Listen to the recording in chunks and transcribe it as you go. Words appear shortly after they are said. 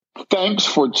Thanks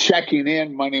for checking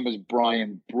in. My name is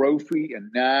Brian Brophy, and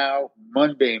now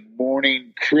Monday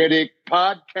Morning Critic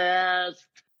Podcast.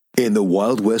 In the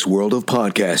Wild West world of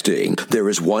podcasting, there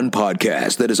is one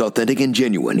podcast that is authentic and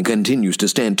genuine and continues to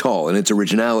stand tall in its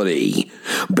originality.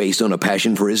 Based on a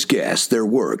passion for his guests, their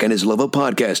work, and his love of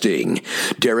podcasting,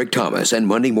 Derek Thomas and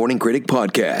Monday Morning Critic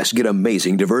Podcast get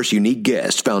amazing, diverse, unique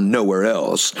guests found nowhere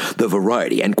else. The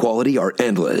variety and quality are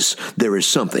endless. There is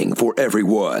something for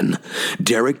everyone.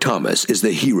 Derek Thomas is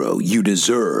the hero you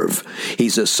deserve.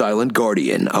 He's a silent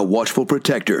guardian, a watchful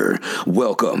protector.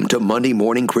 Welcome to Monday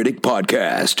Morning Critic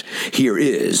Podcast. Here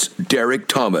is Derek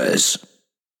Thomas.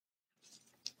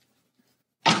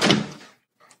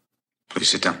 Please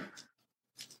sit down.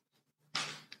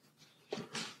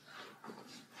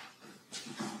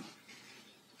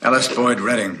 Ellis Boyd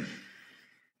Redding,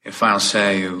 your files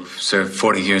say you've served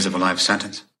 40 years of a life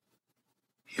sentence.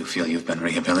 You feel you've been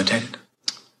rehabilitated?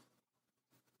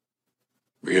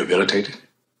 Rehabilitated?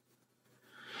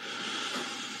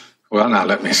 Well, now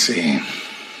let me see.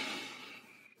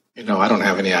 I don't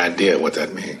have any idea what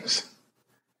that means.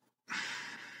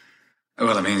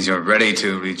 Well, it means you're ready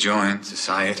to rejoin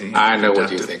society. I know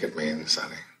what you think it means,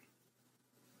 Sonny.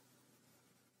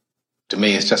 To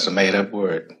me, it's just a made-up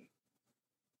word.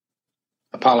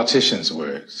 A politician's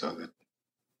word, so that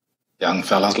young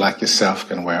fellas like yourself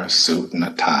can wear a suit and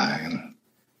a tie and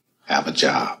have a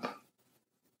job.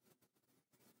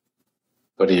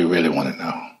 What do you really want to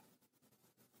know?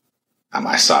 Am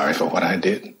I sorry for what I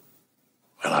did?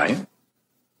 Well, are you?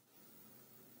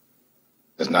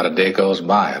 There's not a day goes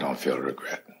by I don't feel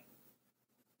regret.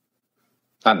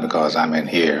 Not because I'm in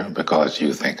here, because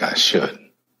you think I should.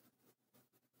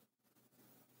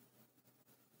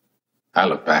 I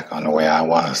look back on the way I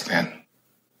was then.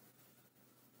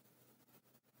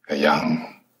 A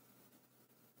young,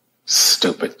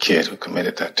 stupid kid who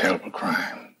committed that terrible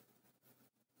crime.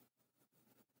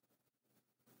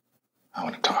 I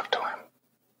want to talk to him.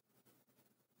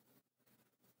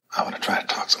 I want to try to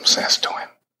talk some sense to him.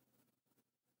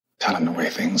 Tell him the way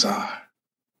things are.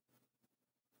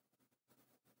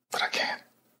 But I can't.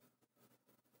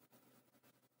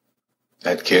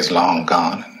 That kid's long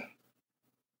gone, and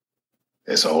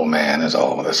this old man is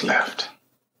all that's left.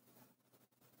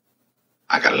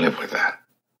 I gotta live with that.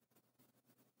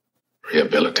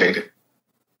 Rehabilitated.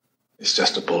 It's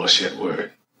just a bullshit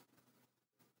word.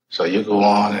 So you go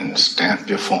on and stamp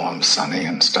your form, Sonny,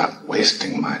 and stop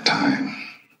wasting my time.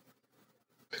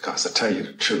 Because to tell you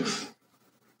the truth,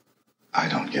 I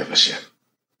don't give a shit.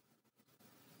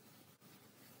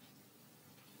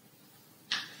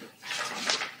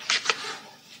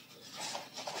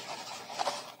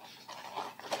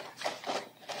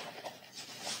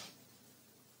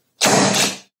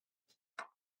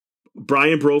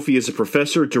 Brian Brophy is a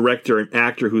professor, director, and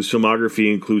actor whose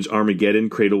filmography includes Armageddon,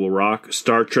 Cradle Will Rock,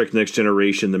 Star Trek Next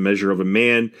Generation, The Measure of a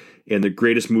Man, and the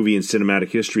greatest movie in cinematic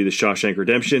history, The Shawshank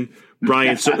Redemption.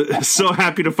 Brian, so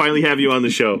happy to finally have you on the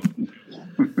show.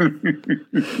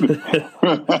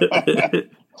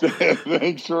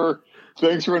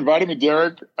 Thanks for inviting me,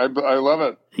 Derek. I love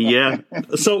it. Yeah.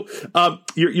 So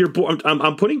you're born.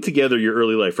 I'm putting together your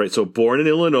early life, right? So born in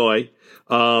Illinois.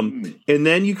 And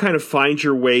then you kind of find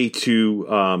your way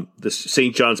to the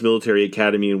St. John's Military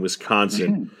Academy in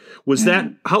Wisconsin. Was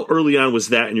that how early on was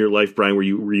that in your life, Brian? Where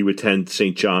you attend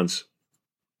St. John's?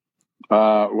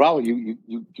 Well, you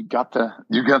got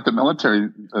the military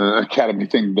academy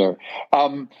thing there.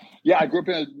 Yeah, I grew up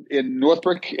in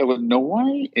Northbrook,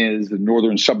 Illinois, is the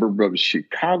northern suburb of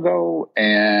Chicago,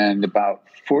 and about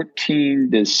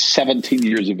 14 to 17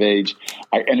 years of age,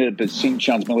 I ended up at St.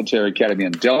 John's Military Academy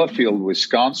in Delafield,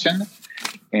 Wisconsin.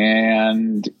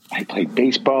 And I played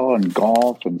baseball and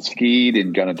golf and skied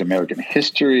and got into American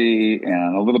history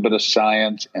and a little bit of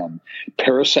science and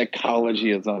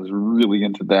parapsychology, as I was really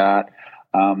into that.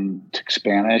 Took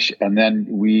Spanish. And then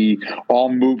we all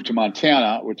moved to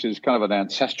Montana, which is kind of an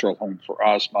ancestral home for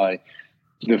us.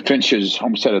 The Finches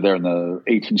homesteaded there in the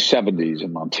 1870s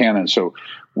in Montana. And so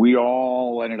we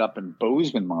all ended up in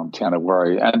Bozeman, Montana, where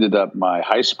I ended up my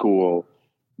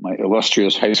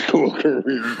illustrious high school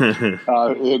career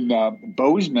in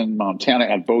Bozeman, Montana,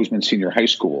 at Bozeman Senior High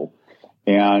School.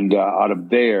 And out of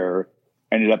there,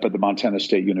 ended up at the Montana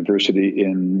State University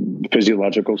in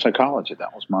physiological psychology.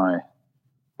 That was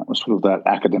sort of that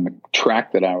academic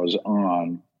track that I was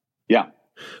on. Yeah.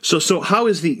 So how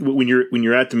is when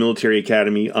you're at the military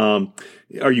academy?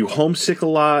 Are you homesick a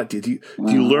lot? Do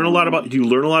you learn a lot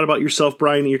about yourself,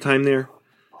 Brian, in your time there?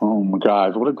 Oh my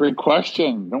God, what a great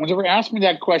question. No one's ever asked me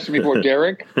that question before,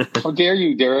 Derek. How dare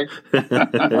you, Derek?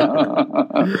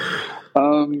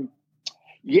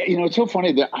 Yeah, it's so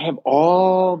funny that I have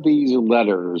all these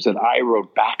letters that I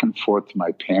wrote back and forth to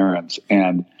my parents,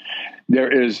 and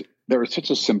there is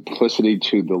such a simplicity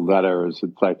to the letters.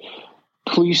 It's like,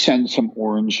 please send some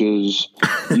oranges,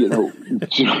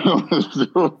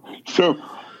 so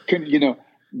can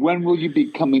when will you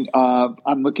be coming up?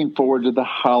 I'm looking forward to the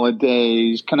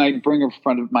holidays. Can I bring a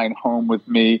friend of mine home with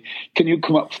me? Can you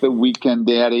come up for the weekend,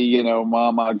 Daddy?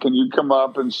 Mama, can you come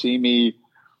up and see me?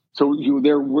 So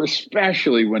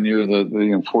especially when you're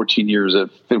the 15 years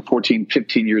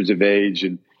of age,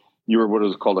 and you're what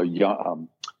is called a young,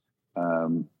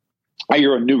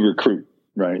 you're a new recruit,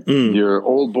 right? You're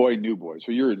old boy, new boy.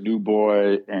 So you're a new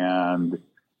boy, and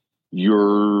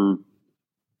you're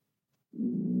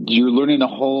learning a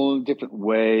whole different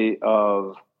way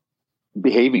of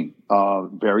behaving.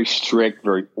 Very strict,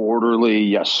 very orderly.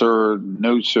 Yes, sir.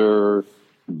 No, sir.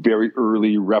 Very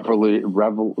early reveille. I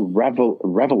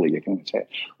can't say it.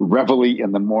 Reveille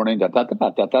in the morning. It's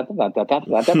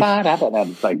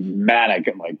like manic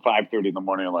at like 5:30 in the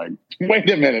morning. Like, wait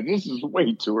a minute, this is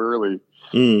way too early.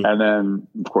 And then,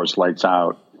 of course, lights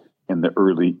out in the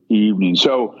early evening.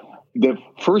 So the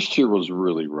first year was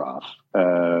really rough.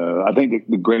 I think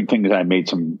the great thing is I made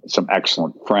some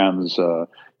excellent friends.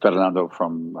 Fernando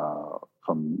from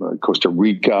Costa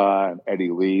Rica, and Eddie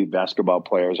Lee, basketball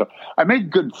players. So I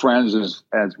made good friends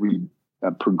as we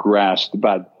progressed.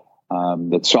 But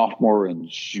that sophomore and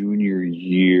junior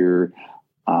year,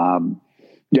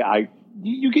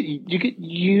 you get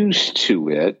used to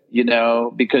it,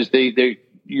 because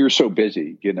you're so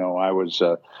busy. I was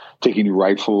taking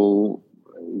rifle.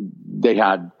 They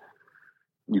had,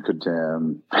 you could,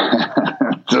 so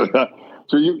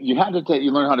you had to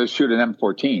you learn how to shoot an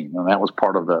M14, and that was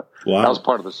part of the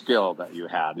skill that you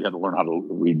had. You had to learn how to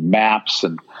read maps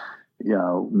and,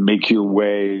 make your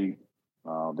way.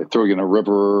 They throw you in a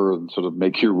river and sort of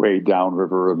make your way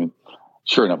downriver. I mean,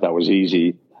 sure enough, that was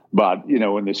easy. But,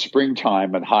 in the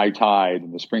springtime at high tide,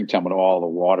 in the springtime when all the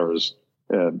waters,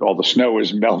 all the snow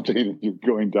is melting and you're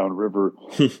going downriver,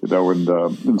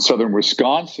 in southern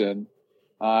Wisconsin.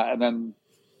 And then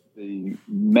the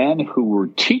men who were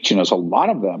teaching us, a lot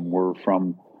of them were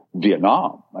from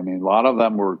Vietnam. I mean, a lot of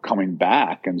them were coming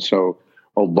back. And so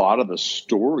a lot of the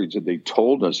stories that they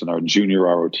told us in our junior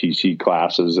ROTC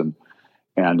classes and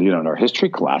in our history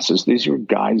classes, these were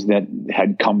guys that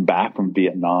had come back from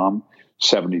Vietnam,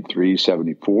 73,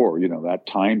 74, that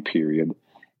time period.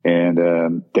 And I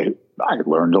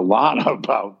learned a lot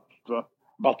about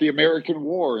the American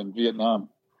War in Vietnam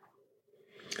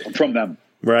from them.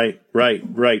 Right.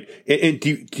 And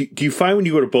do you find when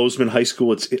you go to Bozeman High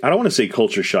School, I don't want to say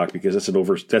culture shock because that's an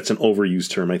overused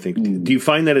term, I think. Do you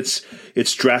find that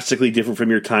it's drastically different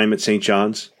from your time at St.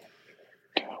 John's?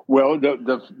 Well,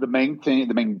 the main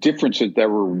difference is there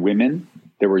were women.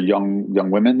 There were young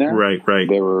women there. Right.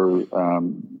 There were,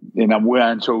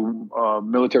 so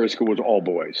military school was all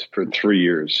boys for 3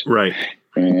 years. Right.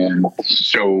 And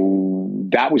so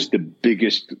that was the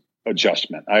biggest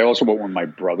adjustment. I also went with my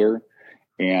brother,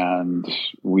 and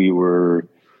we were,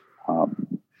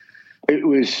 it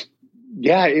was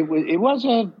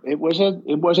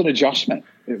an adjustment.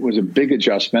 It was a big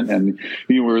adjustment. And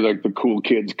we were like the cool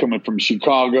kids coming from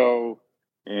Chicago,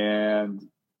 and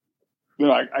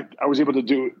I was able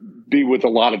to be with a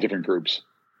lot of different groups,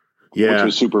 which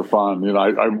was super fun.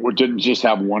 I didn't just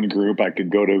have one group I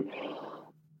could go to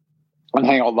and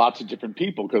hang out with lots of different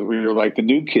people because we were like the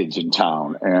new kids in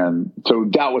town. And so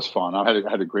that was fun. I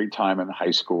had a great time in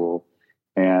high school,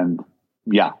 and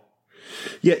yeah.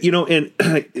 Yeah, and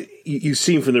you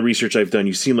seem from the research I've done,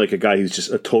 you seem like a guy who's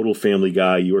just a total family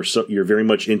guy. You're very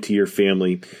much into your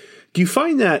family. Do you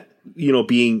find that,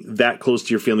 being that close to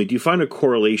your family, do you find a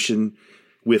correlation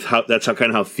with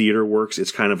how theater works?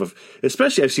 It's kind of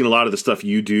especially I've seen a lot of the stuff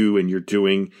you do and you're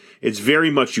doing. It's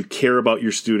very much you care about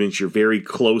your students. You're very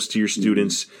close to your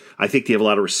students. I think they have a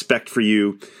lot of respect for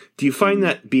you. Do you find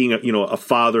that being a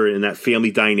father and that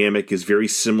family dynamic is very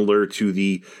similar to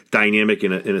the dynamic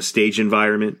in a stage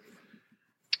environment?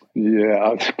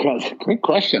 Yeah, that's a great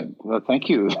question. Well, thank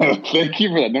you. Thank you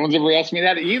for that. No one's ever asked me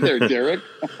that either, Derek.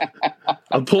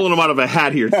 I'm pulling them out of a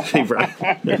hat here today,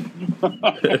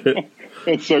 Brian.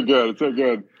 It's so good. It's so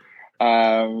good.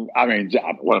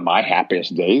 One of my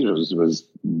happiest days was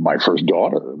my first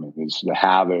daughter. It's to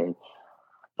have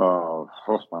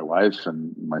my wife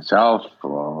and myself.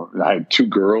 I had two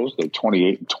girls. They're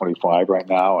 28 and 25 right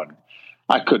now, and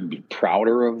I couldn't be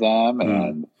prouder of them.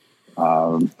 And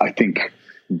I think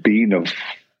being a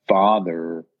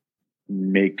father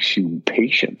makes you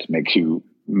patient, makes you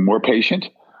more patient.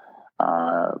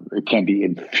 It can be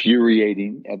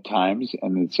infuriating at times,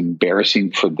 and it's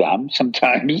embarrassing for them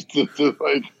sometimes to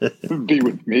like be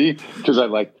with me, because I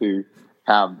like to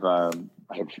have I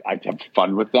have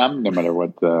fun with them, no matter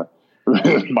what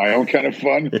my own kind of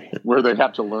fun, where they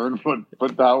have to learn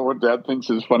what Dad thinks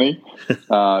is funny.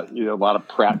 A lot of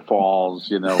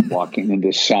pratfalls, walking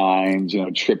into signs,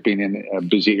 tripping in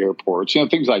busy airports,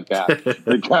 things like that.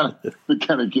 They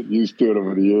kind of get used to it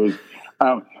over the years.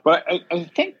 But I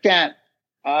think that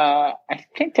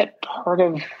part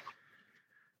of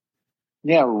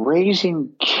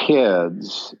raising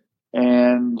kids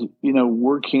and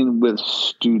working with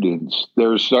students,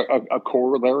 there's a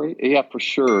corollary. Yeah, for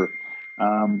sure.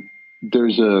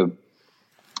 There's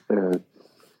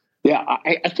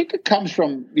I think it comes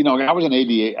from, I was an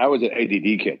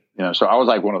ADD kid, so I was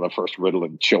like one of the first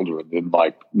Ritalin children in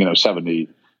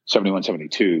 71,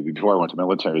 72, before I went to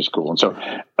military school. And so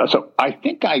I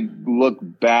think I look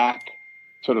back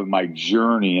sort of my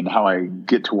journey and how I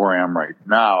get to where I am right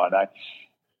now. And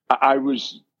I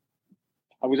was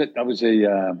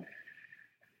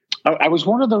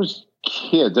one of those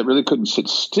kids that really couldn't sit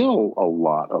still a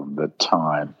lot of the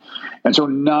time. And so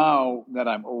now that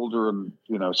I'm older and,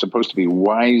 supposed to be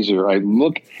wiser, I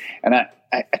look and I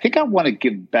think I want to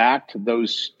give back to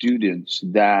those students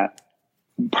that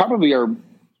probably are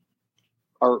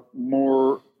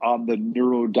more on the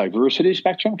neurodiversity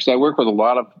spectrum, because I work with a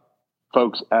lot of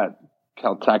folks at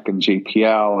Caltech and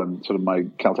JPL and sort of my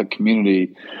Caltech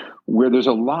community, where there's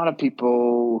a lot of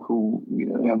people who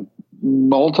have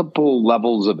multiple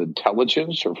levels of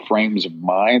intelligence or frames of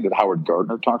mind that Howard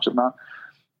Gardner talks about.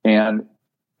 And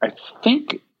I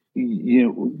think, at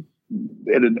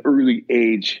an early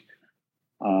age,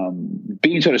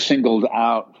 being sort of singled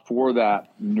out for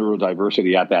that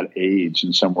neurodiversity at that age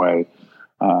in some way,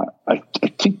 I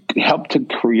think helped to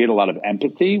create a lot of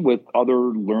empathy with other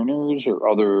learners or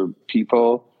other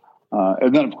people.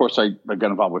 And then, of course, I got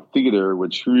involved with theater,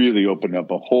 which really opened up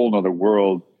a whole nother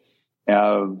world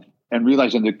and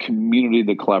realizing the community,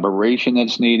 the collaboration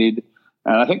that's needed.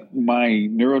 And I think my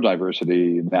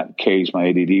neurodiversity, in that case, my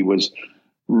ADD, was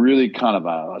really kind of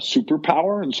a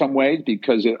superpower in some ways,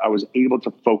 because I was able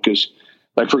to focus.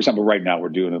 Like, for example, right now we're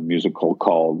doing a musical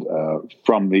called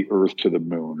From the Earth to the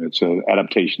Moon. It's an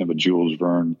adaptation of a Jules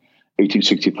Verne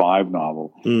 1865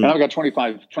 novel. And I've got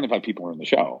 25 people in the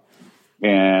show.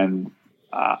 And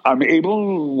I'm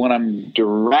able, when I'm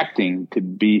directing,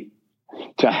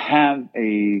 to have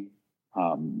a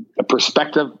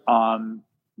perspective on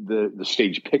the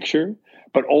stage picture,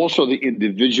 but also the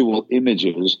individual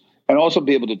images, and also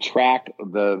be able to track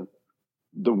the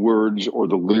words or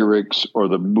the lyrics or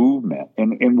the movement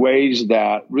in ways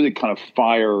that really kind of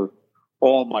fire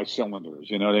all my cylinders.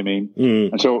 You know what I mean?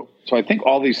 And so I think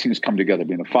all these things come together: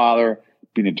 being a father,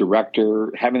 being a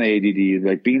director, having the ADD,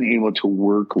 like being able to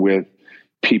work with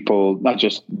people, not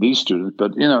just these students,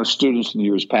 but, students in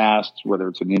years past, whether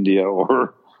it's in India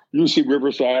or UC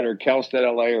Riverside or Cal State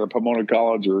LA or Pomona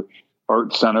College or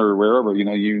Art Center or wherever,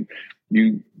 you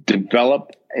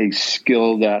develop a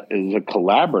skill that is a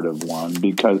collaborative one,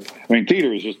 because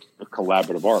theater is just a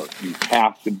collaborative art. You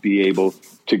have to be able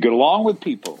to get along with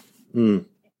people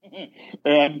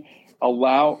and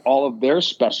allow all of their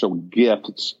special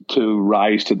gifts to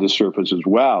rise to the surface as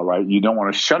well, right? You don't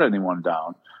want to shut anyone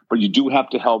down, but you do have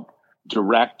to help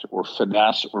direct or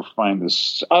finesse or find the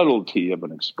subtlety of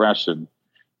an expression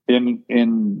in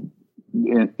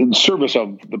service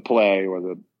of the play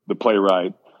or the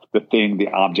playwright, the thing, the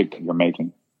object that you're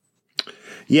making.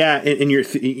 Yeah, and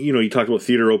you talked about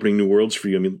theater opening new worlds for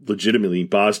you. Legitimately,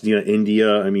 Bosnia,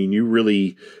 India.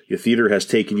 Your theater has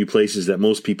taken you places that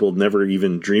most people never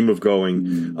even dream of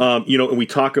going. And we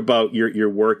talk about your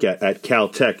work at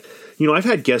Caltech. I've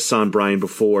had guests on, Brian,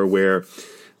 before where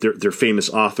they're famous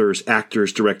authors,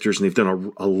 actors, directors, and they've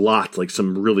done a lot, like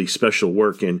some really special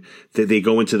work. And they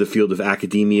go into the field of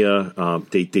academia.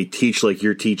 They teach like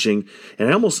you're teaching, and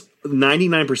I almost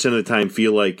 99% of the time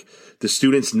feel like the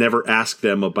students never ask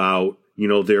them about,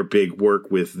 their big work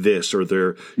with this or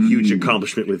their huge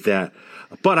accomplishment with that.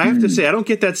 But I have to say, I don't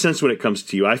get that sense when it comes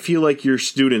to you. I feel like your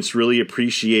students really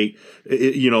appreciate,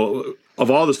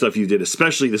 of all the stuff you did,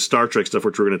 especially the Star Trek stuff,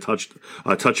 which we're going to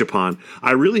touch upon.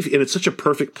 And it's such a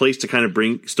perfect place to kind of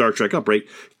bring Star Trek up, right?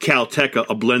 Caltech,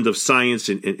 a blend of science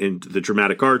and the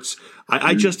dramatic arts.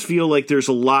 I just feel like there's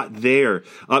a lot there.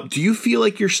 Do you feel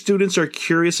like your students are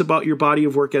curious about your body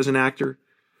of work as an actor?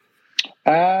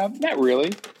 Not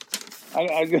really.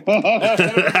 I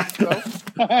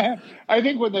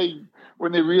think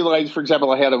when they realized, for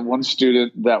example, I had one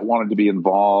student that wanted to be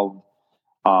involved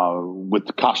with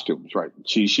the costumes, right?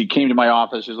 She came to my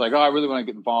office. She's like, "Oh, I really want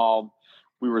to get involved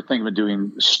we were thinking of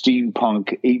doing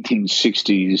steampunk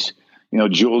 1860s,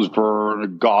 Jules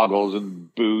Verne, goggles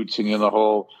and boots, and the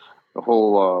whole.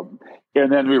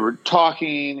 And then we were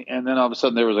talking, and then all of a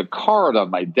sudden there was a card on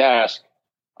my desk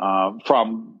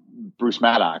from Bruce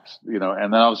Maddox, and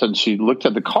then all of a sudden she looked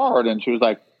at the card and she was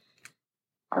like,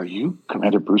 "Are you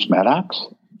Commander Bruce Maddox?"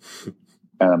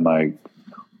 And I'm like,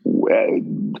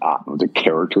 the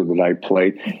character that I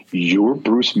played, "You're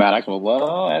Bruce Maddox?"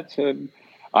 Well, that's it.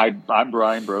 I'm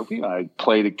Brian Brophy. I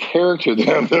played a character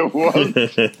there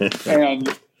was,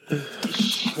 and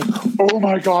oh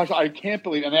my gosh, I can't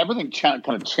believe, and everything kind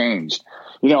of changed.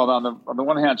 On the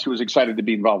one hand, she was excited to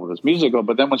be involved with this musical,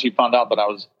 but then when she found out that I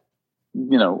was,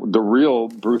 the real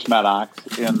Bruce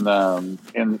Maddox in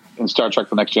Star Trek: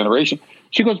 The Next Generation,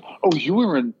 she goes, "Oh, you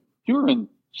were in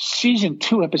season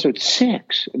 2, episode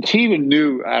 6," and she even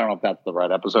knew. I don't know if that's the right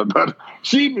episode, but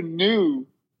she even knew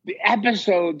the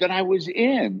episode that I was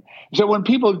in. So when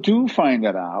people do find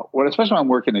that out, especially when I'm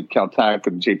working at Caltech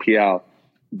and JPL,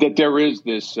 that there is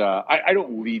this, I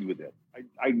don't lead with it.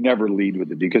 I never lead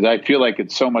with it because I feel like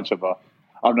it's so much of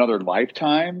another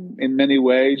lifetime in many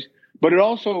ways, but it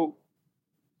also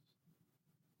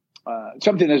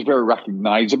something that's very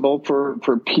recognizable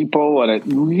for people, and it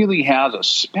really has a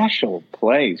special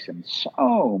place in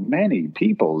so many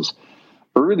people's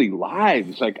early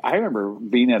lives. Like I remember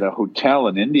being at a hotel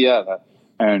in India,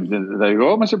 and they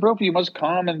go, "Oh, Mr. Brophy, you must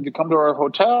come to our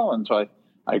hotel." And so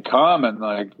I come and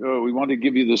like, "Oh, we want to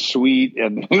give you the suite,"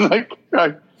 and like,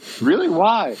 really,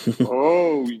 why?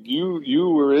 "Oh, you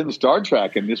were in Star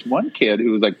Trek." And this one kid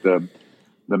who was like the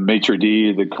maitre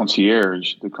d', the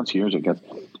concierge, I guess.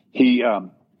 He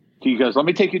goes, "Let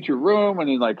me take you to your room, and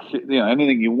then like,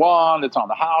 anything you want, it's on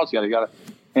the house, yada yada."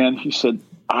 And he said,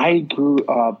 "I grew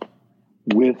up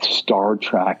with Star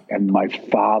Trek, and my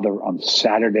father on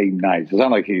Saturday nights." It's not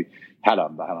like he had a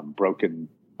broken,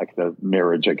 like the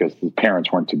marriage, I guess his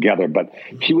parents weren't together, but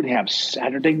he would have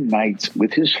Saturday nights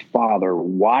with his father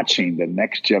watching The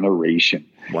Next Generation.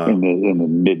 Wow. in the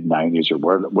mid 90s or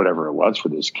whatever it was for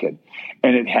this kid.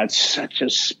 And it had such a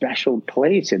special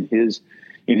place in his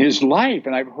life.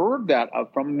 And I've heard that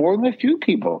from more than a few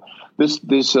people. This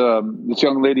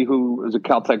young lady who is a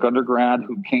Caltech undergrad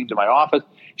who came to my office,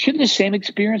 she had the same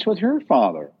experience with her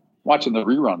father, watching the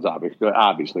reruns,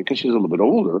 obviously, because she's a little bit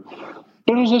older.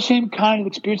 But it was the same kind of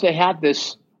experience. They had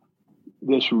this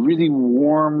really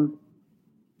warm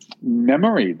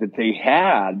memory that they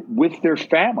had with their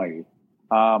family.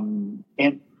 And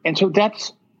so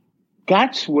that's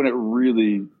when it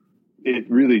really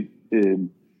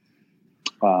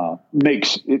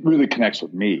connects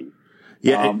with me.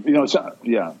 Yeah.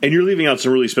 Yeah. And you're leaving out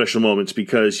some really special moments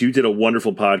because you did a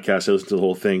wonderful podcast. I listened to the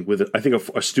whole thing with, I think,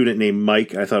 a student named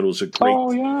Mike. I thought it was a great.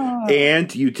 Oh, yeah.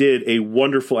 And you did a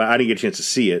wonderful, I didn't get a chance to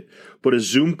see it, but a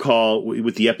Zoom call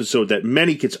with the episode that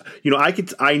many kids,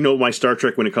 I know my Star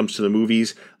Trek when it comes to the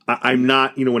movies. I'm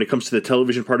not, when it comes to the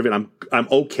television part of it, I'm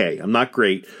okay. I'm not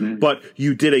great. Mm-hmm. But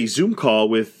you did a Zoom call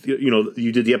with,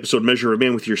 you did the episode Measure of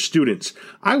Man with your students.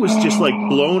 I was just like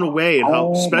blown away at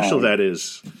how special that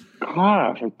is.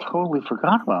 Gosh, I totally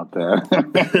forgot about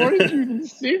that. Where did you even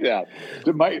see that?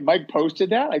 Did Mike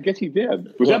posted that? I guess he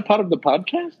did. Was that part of the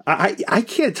podcast? I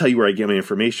can't tell you where I get my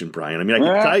information, Brian. I mean, I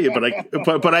can tell you,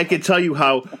 but I can tell you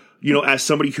how, as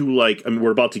somebody who we're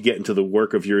about to get into the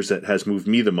work of yours that has moved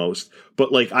me the most.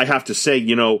 But I have to say,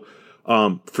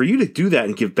 for you to do that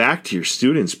and give back to your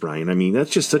students, Brian, I mean, that's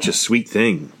just such a sweet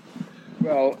thing.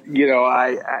 Well,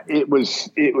 it was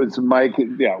Mike.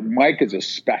 Yeah, Mike is a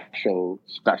special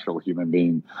human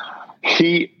being.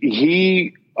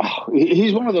 He's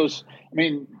one of those. I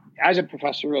mean, as a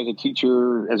professor, as a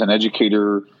teacher, as an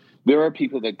educator, there are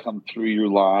people that come through your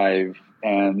life,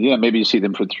 and maybe you see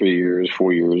them for 3 years,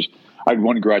 4 years. I had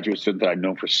one graduate student that I'd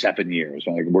known for 7 years,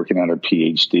 working on her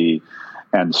PhD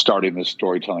and starting the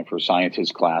storytelling for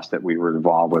scientists class that we were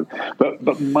involved with.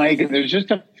 But Mike, there's just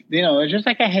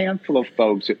like a handful of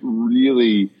folks that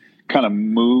really kind of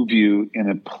move you in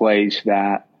a place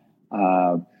that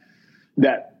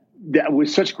with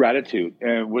such gratitude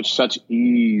and with such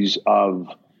ease of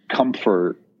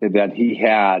comfort that he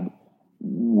had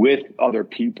with other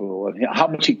people, and how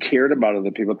much he cared about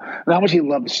other people, and how much he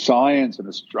loved science and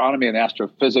astronomy and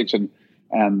astrophysics and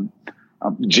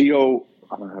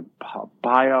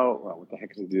bio. Well, what the heck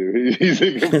does he do? He's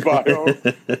thinking bio.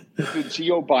 He's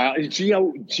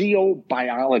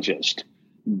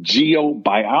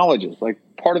geobiologist. Like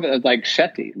part of it is like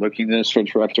SETI, looking at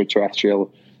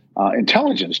extraterrestrial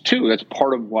intelligence too. That's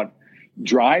part of what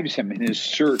drives him in his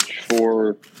search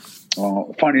for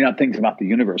finding out things about the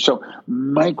universe. So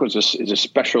Mike is a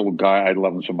special guy. I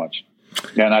love him so much.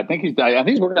 And I think he's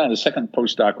working on his second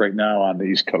postdoc right now on the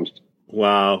East Coast.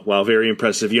 Wow, very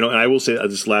impressive. And I will say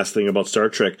this last thing about Star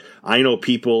Trek. I know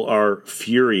people are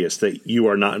furious that you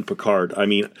are not in Picard. I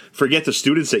mean, forget the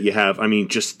students that you have. I mean,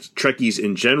 just Trekkies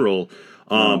in general.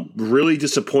 Really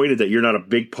disappointed that you're not a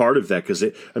big part of that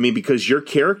because your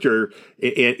character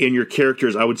and your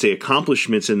character's, I would say,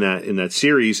 accomplishments in that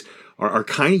series are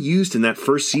kind of used in that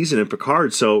first season in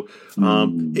Picard. So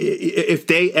if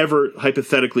they ever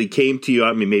hypothetically came to you,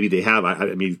 I mean, maybe they have.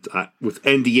 I mean, with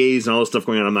NDAs and all this stuff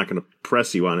going on, I'm not going to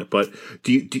press you on it. But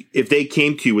if they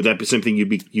came to you, would that be something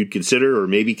you'd consider or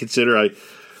maybe consider? I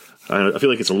feel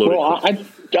like it's a little. Well, I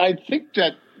think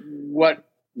that what.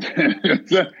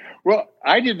 Well,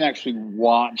 I didn't actually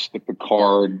watch the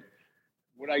Picard.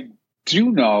 What I do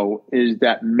know is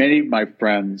that many of my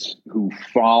friends who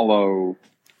follow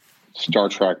Star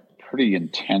Trek pretty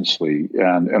intensely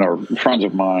and are friends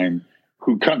of mine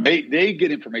who come, they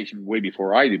get information way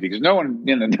before I do, because no one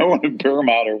in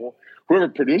Paramount or whoever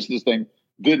produced this thing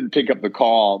didn't pick up the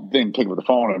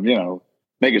phone and,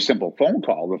 make a simple phone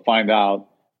call to find out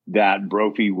that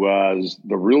Brophy was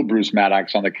the real Bruce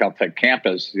Maddox on the Caltech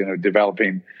campus,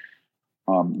 developing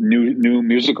new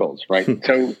musicals, right?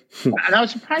 So, and I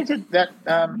was surprised that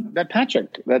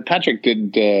Patrick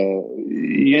didn't,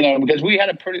 because we had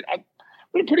a pretty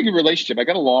good relationship. I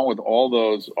got along with all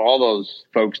those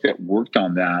folks that worked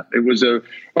on that. It was a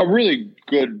really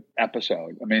good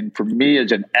episode. I mean, for me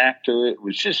as an actor, it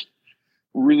was just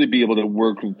really be able to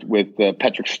work with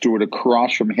Patrick Stewart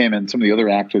across from him and some of the other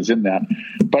actors in that.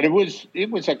 But it was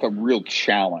like a real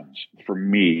challenge for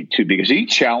me too, because he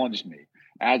challenged me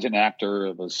as an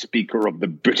actor, the speaker of the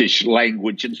British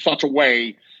language in such a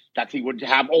way that he would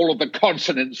have all of the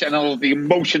consonants and all of the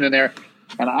emotion in there.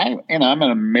 And I'm an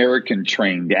American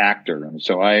trained actor, and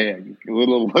so a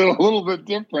little bit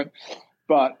different,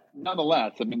 but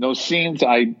nonetheless, I mean, those scenes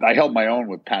I held my own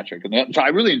with Patrick, and so I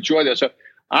really enjoyed that. So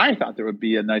I thought there would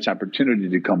be a nice opportunity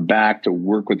to come back to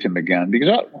work with him again,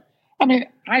 because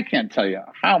I can't tell you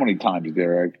how many times,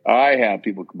 Derek, I have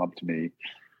people come up to me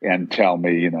and tell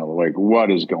me, like, what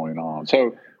is going on.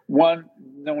 So one,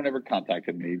 no one ever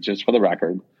contacted me, just for the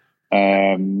record.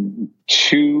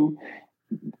 Two,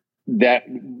 that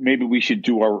maybe we should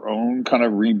do our own kind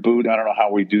of reboot. I don't know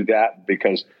how we do that,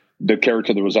 because the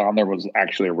character that was on there was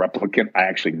actually a replicant. I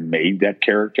actually made that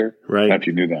character. Right. I don't know if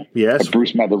you knew that. Yes. The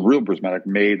real Bruce Maddox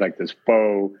made like this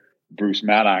faux Bruce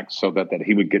Maddox so that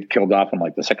he would get killed off in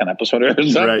like the second episode or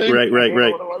something. Right.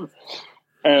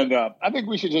 And I think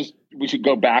we should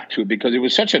go back to it, because it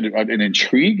was such an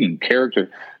intriguing character,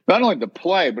 not only the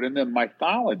play, but in the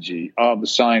mythology of the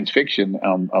science fiction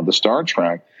of the Star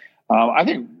Trek.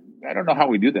 I don't know how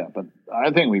we do that, but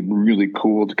I think it'd be really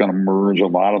cool to kind of merge a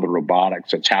lot of the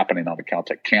robotics that's happening on the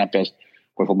Caltech campus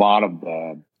with a lot of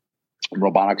the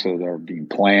robotics that are being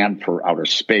planned for outer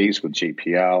space with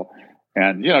JPL,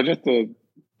 and just to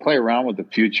play around with the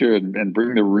future and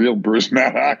bring the real Bruce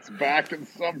Maddox back in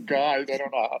some guise. I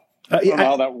don't know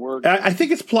how that works. I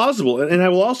think it's plausible. And I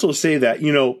will also say that,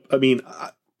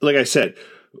 like I said,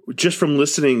 just from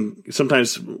listening,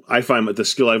 sometimes I find that the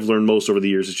skill I've learned most over the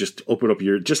years is just open up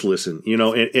just listen,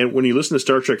 and when you listen to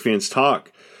Star Trek fans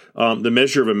talk, The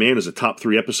Measure of a Man is a top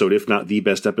 3 episode, if not the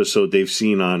best episode they've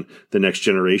seen on The Next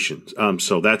Generation.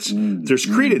 So there's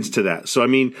credence to that. So, I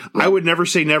mean, I would never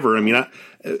say never. I mean,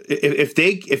 if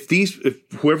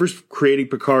whoever's creating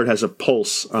Picard has a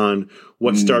pulse on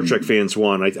what Star Trek fans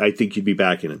want, I think you'd be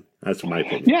backing it. That's my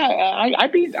opinion. Yeah,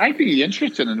 I'd be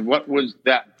interested in what was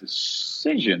that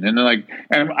decision, and I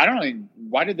don't know,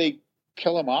 why did they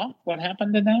kill him off? What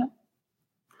happened in that?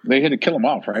 They had to kill him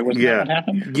off, right? Wasn't that what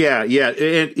happened? Yeah,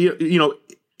 and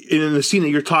in the scene that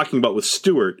you're talking about with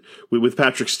Stewart, with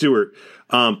Patrick Stewart,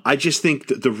 I just think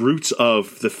that the roots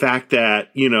of the fact that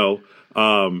your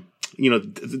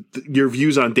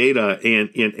views on Data and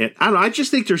I don't know. I just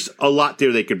think there's a lot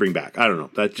there they could bring back. I don't know.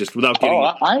 That just without getting.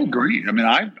 Oh, I agree. I mean,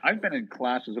 I've been in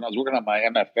classes when I was working on my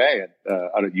MFA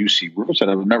out at UC Riverside.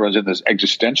 I remember I was in this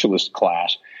existentialist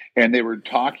class, and they were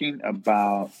talking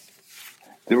about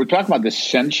the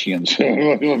sentience of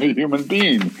a human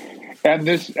being, and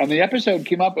the episode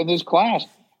came up in this class,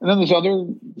 and then this other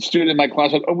student in my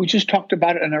class said, "Oh, we just talked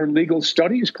about it in our legal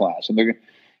studies class," and they're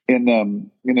in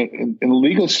the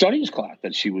legal studies class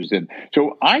that she was in.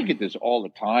 So I get this all the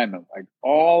time, of like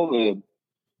all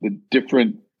the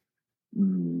different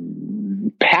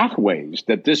pathways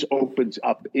that this opens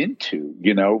up into,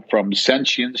 from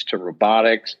sentience to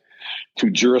robotics to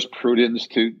jurisprudence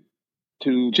to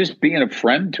just being a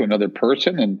friend to another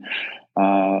person. And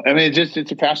I mean,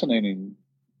 it's a fascinating.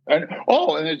 And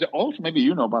there's also, maybe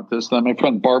about this. My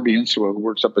friend Barbie Insua, who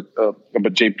works up at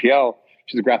JPL,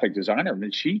 she's a graphic designer,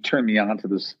 and she turned me on to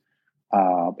this.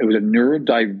 It was a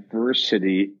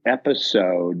neurodiversity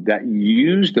episode that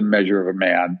used the measure of a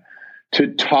man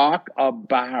to talk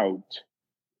about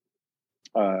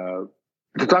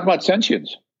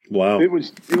sentience. Wow, it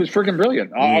was freaking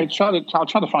brilliant. I'll try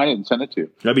to find it and send it to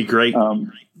you. That'd be great.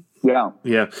 Yeah.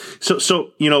 So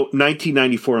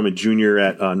 1994, I'm a junior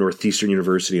at Northeastern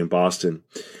University in Boston,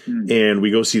 and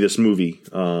we go see this movie.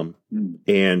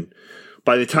 And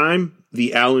by the time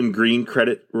the Alan Green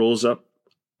credit rolls up,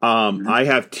 I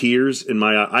have tears in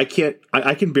my eye.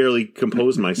 I can barely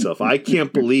compose myself. I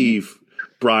can't believe,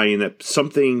 Brian, that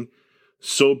something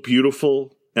so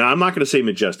beautiful, and I'm not going to say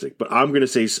majestic, but I'm going to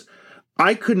say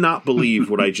I could not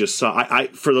believe what I just saw. I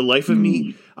for the life of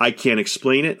me, I can't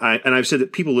explain it. And I've said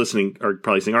that people listening are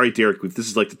probably saying, all right, Derek, this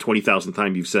is like the 20,000th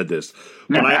time you've said this.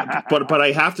 But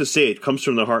I have to say it comes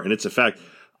from the heart, and it's a fact.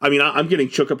 I mean, I'm getting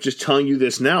choked up just telling you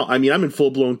this now. I mean, I'm in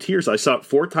full-blown tears. I saw it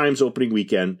 4 times opening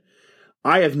weekend.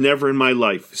 I have never in my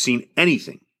life seen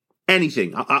anything,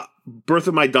 birth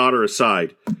of my daughter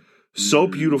aside, so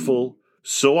beautiful,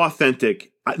 so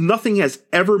authentic. Nothing has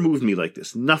ever moved me like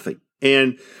this. Nothing.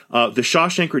 And The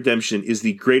Shawshank Redemption is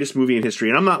the greatest movie in history.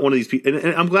 And I'm not one of these people,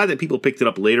 and I'm glad that people picked it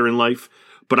up later in life,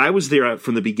 but I was there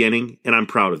from the beginning, and I'm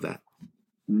proud of that.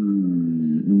 Oh,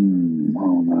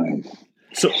 nice.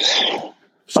 So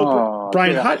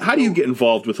Brian, how do you get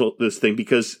involved with this thing?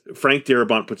 Because Frank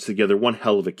Darabont puts together one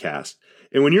hell of a cast.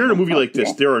 And when you're in a movie like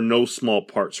this, there are no small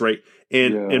parts, right?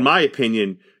 And in my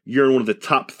opinion, you're in one of the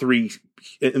top 3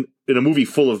 in a movie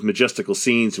full of majestical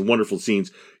scenes and wonderful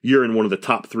scenes. You're in one of the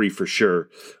top 3 for sure.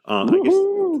 I guess.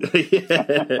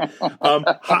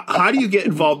 How do you get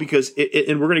involved? Because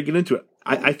and we're going to get into it.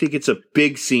 I think it's a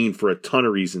big scene for a ton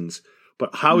of reasons.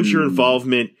 But how is your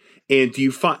involvement? And do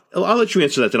you find? I'll let you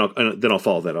answer that. Then I'll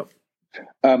follow that up.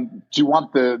 Do you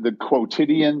want the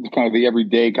quotidian, kind of the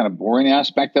everyday, kind of boring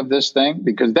aspect of this thing?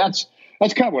 Because that's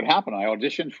kind of what happened. I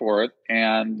auditioned for it,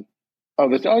 and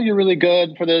you're really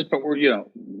good for this, but we're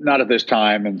not at this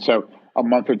time. And so a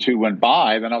month or 2 went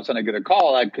by, then all of a sudden I get a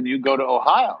call like, "Can you go to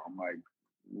Ohio?" I'm like,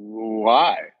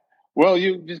 "Why?" "Well,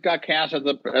 you just got cast as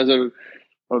the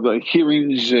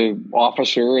hearings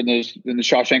officer in the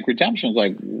Shawshank Redemption." I was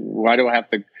like, "Why do I have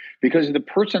to?" Because the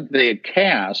person they had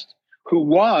cast, who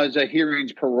was a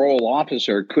hearings parole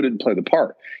officer, couldn't play the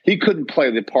part. He couldn't play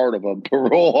the part of a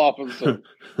parole officer.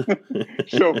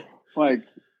 So, like,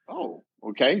 oh,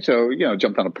 okay. So,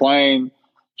 jumped on a plane,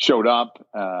 showed up,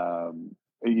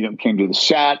 came to the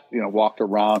set, walked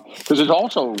around. Because there's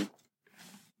also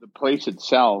the place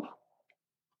itself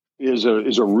is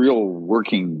a real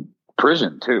working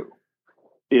prison too.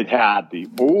 It had the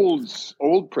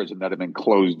old prison that had been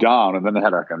closed down, and then they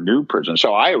had like a new prison.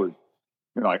 So I was,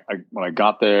 when I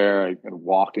got there, I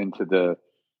walked into the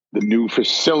new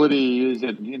facilities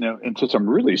and into some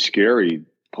really scary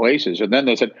places. And then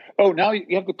they said, "Oh, now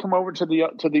you have to come over to the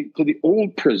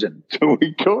old prison." So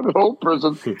we go to the old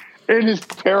prison. It is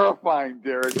terrifying,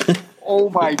 Derek. Oh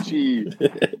my gee!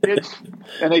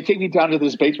 And they take me down to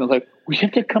this basement. Like, we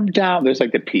have to come down. There's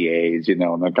like the PAs, and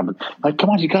they're coming. Like, come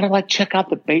on, you got to check out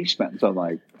the basement. So I'm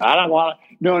like, I don't want to.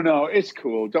 No, it's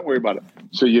cool. Don't worry about it.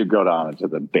 So you go down into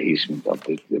the basement of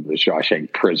the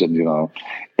Shawshank prison,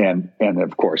 and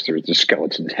of course there's the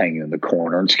skeletons hanging in the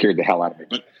corner, and scared the hell out of me.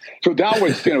 But so that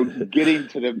was getting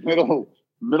to the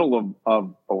middle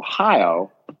of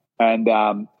Ohio, and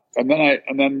then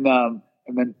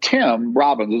Tim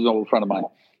Robbins is an old friend of mine.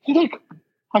 He's like,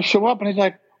 I show up and he's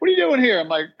like, "What are you doing here?" I'm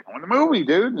like, "I'm in the movie,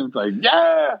 dude." And it's like,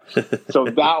 "Yeah." So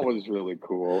that was really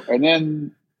cool. And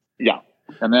then,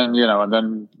 and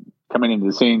then coming into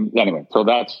the scene. Anyway, so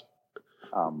that's,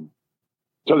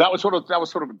 that was sort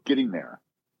of getting there.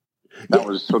 That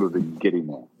was sort of the getting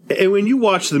there. And when you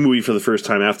watch the movie for the first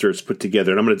time after it's put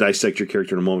together, and I'm going to dissect your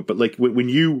character in a moment, but like when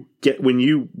you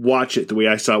watch it the way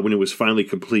I saw it when it was finally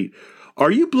complete,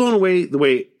 are you blown away the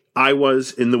way I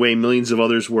was and the way millions of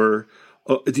others were?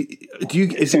 Do you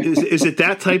is it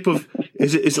that type of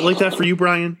is it like that for you,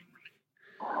 Brian?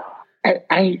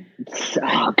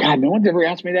 Oh God, no one's ever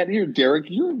asked me that here, Derek.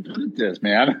 You're good at this,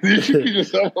 man. You should give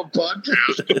yourself a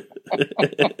podcast.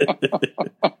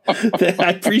 I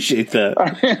appreciate that.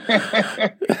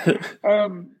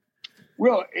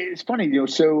 Well, it's funny,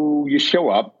 so you show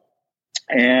up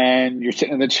and you're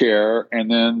sitting in the chair, and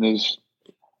then this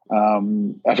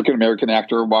African American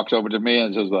actor walks over to me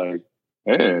and says like,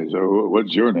 "Hey, so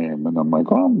what's your name?" And I'm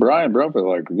like, "Oh, I'm Brian Brumfield."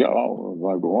 Like, "Yeah,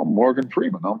 well, I'm Morgan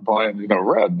Freeman. I'm playing,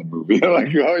 Red in the movie."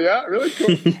 Like, "Oh yeah, really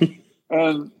cool."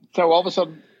 And so all of a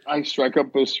sudden, I strike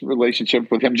up this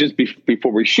relationship with him just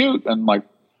before we shoot, and I'm like,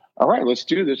 "All right, let's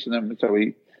do this." And then so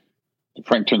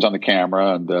Frank turns on the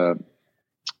camera, and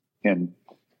and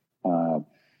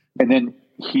then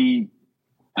he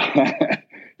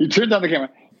he turns on the camera.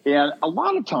 And a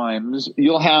lot of times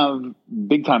you'll have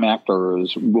big time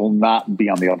actors will not be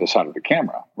on the other side of the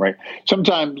camera, right?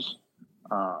 Sometimes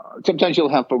you'll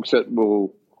have folks that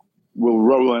will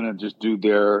roll in and just do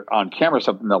their on camera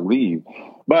stuff and they'll leave.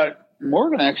 But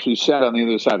Morgan actually sat on the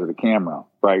other side of the camera,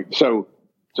 right? So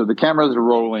the cameras are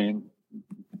rolling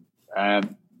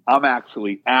and I'm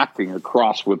actually acting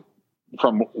across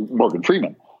from Morgan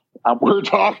Freeman. We're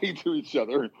talking to each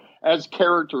other as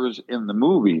characters in the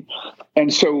movie.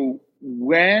 And so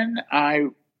when I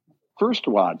first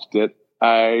watched it,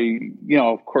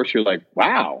 of course you're like,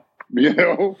 wow,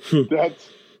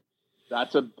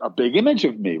 that's a big image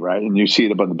of me, right? And you see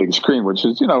it up on the big screen, which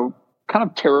is, kind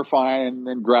of terrifying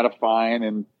and gratifying.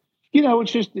 And,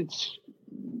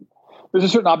 there's a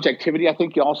certain objectivity I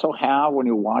think you also have when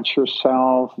you watch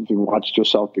yourself, if you watched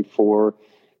yourself before.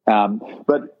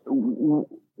 But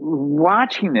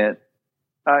watching it,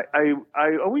 I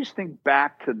always think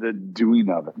back to the doing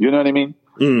of it. You know what I mean?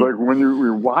 Like when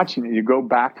you're watching it, you go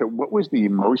back to what was the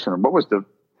emotion, or what was the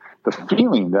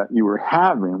feeling that you were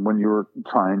having when you were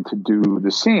trying to do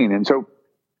the scene. And so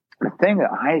the thing that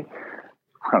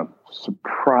kind of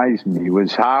surprised me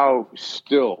was how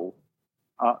still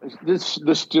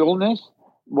the stillness.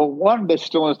 Well, one, the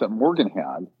stillness that Morgan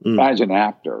had as an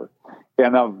actor,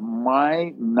 and of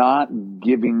my not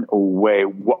giving away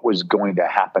what was going to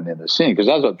happen in the scene. Because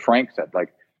that's what Frank said.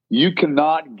 Like, you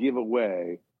cannot give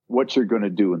away what you're going to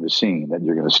do in the scene, that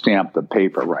you're going to stamp the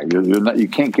paper, right? You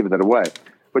can't give that away.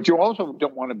 But you also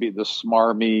don't want to be the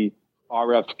smarmy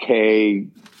RFK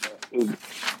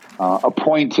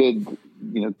appointed,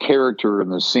 character in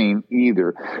the scene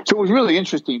either. So it was really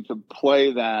interesting to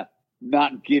play that,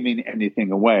 not giving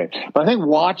anything away. But I think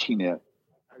watching it,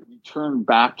 you turn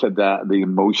back to the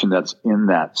emotion that's in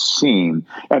that scene,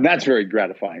 and that's very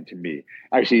gratifying to me.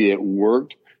 Actually, it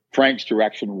worked. Frank's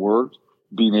direction worked.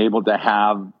 Being able to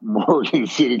have Morgan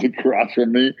sitting across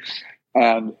from me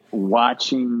and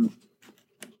watching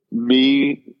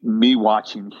me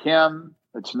watching him.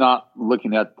 It's not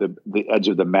looking at the edge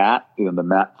of the mat, the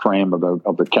mat frame of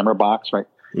the camera box, right?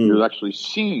 You're actually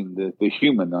seeing the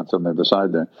human that's on the other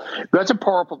side there. That's a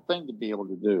powerful thing to be able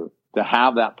to do, to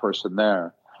have that person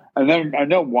there. And then I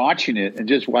know watching it and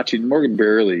just watching Morgan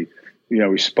barely,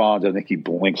 responds. I think he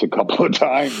blinks a couple of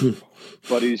times,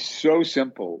 but he's so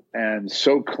simple and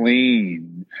so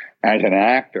clean as an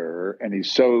actor, and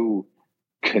he's so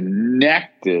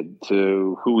connected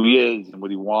to who he is and what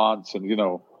he wants, and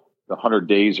the 100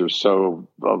 days or so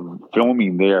of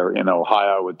filming there in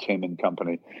Ohio with Tim and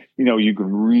company, you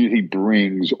can really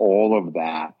brings all of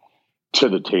that to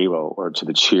the table or to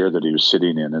the chair that he was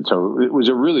sitting in. And so it was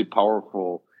a really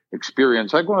powerful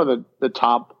experience. Like one of the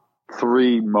top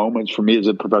 3 moments for me as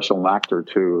a professional actor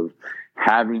too,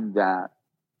 having that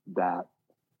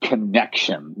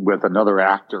connection with another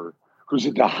actor who's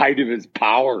at the height of his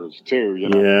powers too,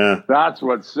 Yeah. That's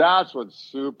what's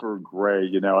super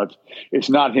great. It's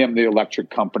not him, the Electric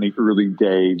Company early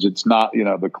days. It's not,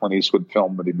 the Clint Eastwood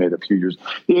film that he made a few years.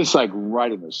 It's like right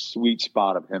in the sweet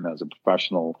spot of him as a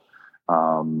professional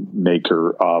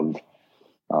maker of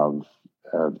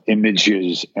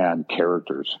images and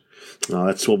characters. Oh,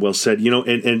 that's well said.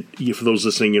 And for those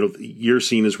listening, your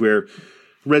scene is where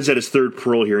Red's at his third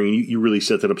parole hearing. You really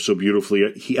set that up so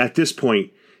beautifully. He at this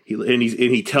point.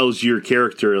 He tells your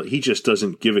character he just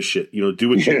doesn't give a shit. Do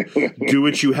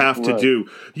what you have to do.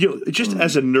 Just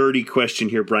as a nerdy question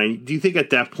here, Brian, do you think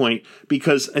at that point,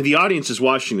 because the audience is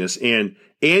watching this and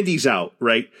Andy's out,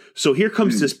 right? So here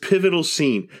comes this pivotal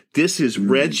scene. This is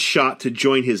Red's shot to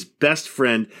join his best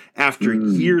friend after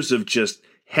years of just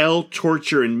hell,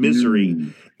 torture, and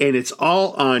misery, and it's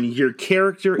all on your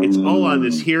character. It's all on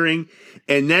this hearing,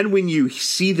 and then when you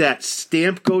see that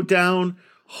stamp go down.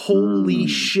 Holy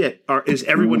shit, is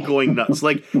everyone going nuts?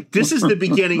 Like, this is the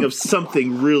beginning of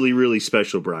something really, really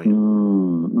special,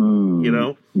 Brian.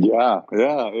 Yeah,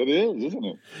 it is, isn't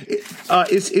it?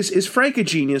 Is Frank a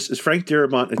genius? Is Frank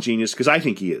Darabont a genius? Because I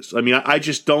think he is. I mean, I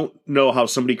just don't know how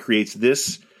somebody creates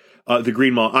this. The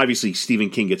Green Mile, obviously, Stephen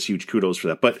King gets huge kudos for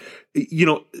that. But,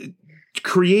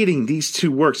 creating these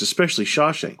 2 works, especially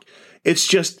Shawshank,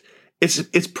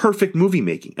 it's perfect movie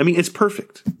making. I mean, it's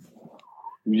perfect.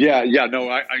 Yeah, no,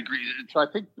 I agree. So I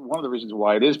think one of the reasons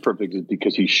why it is perfect is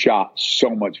because he shot so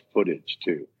much footage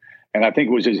too, and I think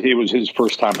it was his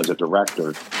first time as a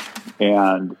director,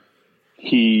 and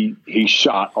he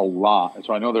shot a lot. And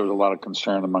so I know there was a lot of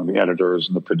concern among the editors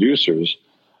and the producers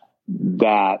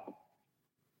that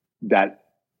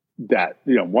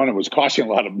one, it was costing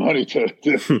a lot of money to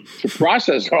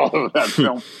process all of that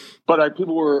film. but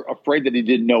people were afraid that he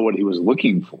didn't know what he was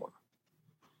looking for.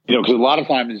 Because a lot of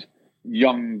times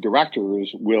young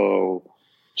directors will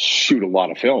shoot a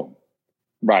lot of film,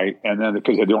 right? And then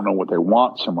because they don't know what they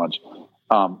want so much,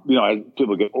 as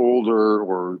people get older,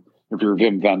 or if you're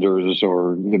Wim Wenders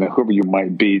or whoever you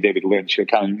might be, David Lynch, you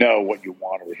kind of know what you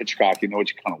want, or Hitchcock, you know what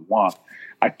you kind of want.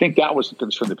 I think that was the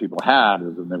concern that people had,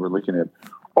 is when they were looking at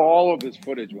all of this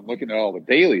footage, when looking at all the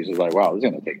dailies, it's like, wow, this is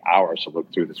going to take hours to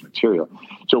look through this material.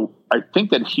 So I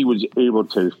think that he was able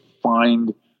to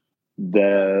find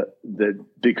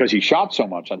because he shot so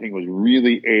much, I think he was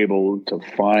really able to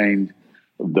find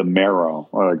the marrow,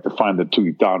 or like to find the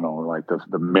tuitano, like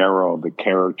the marrow of the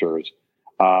characters.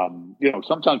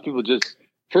 Sometimes people just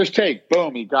first take,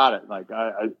 boom, he got it. Like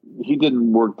he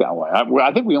didn't work that way.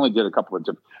 I think we only did a couple of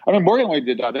different. I mean, Morgan only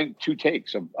did, I think, 2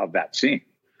 takes of that scene.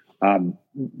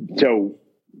 So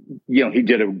he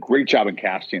did a great job in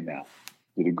casting that.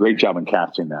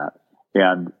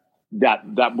 And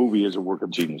that movie is a work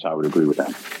of genius. I would agree with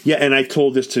that. Yeah, and I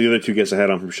told this to the other 2 guests I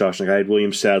had on from Shawshank. I had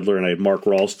William Sadler and I had Mark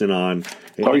Ralston on.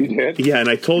 Oh, you did? Yeah, and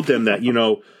I told them that, and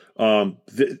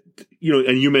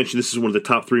you mentioned this is one of the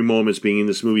top 3 moments being in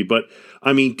this movie. But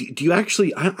I mean, do you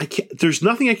actually? I can't. There's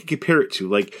nothing I can compare it to.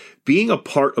 Like being a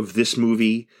part of this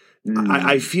movie,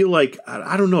 I feel like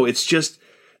I don't know. It's just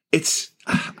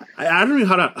I don't know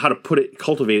how to put it,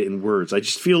 cultivate it in words. I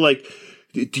just feel like.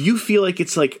 Do you feel like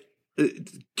it's like?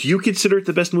 Do you consider it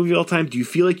the best movie of all time? Do you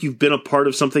feel like you've been a part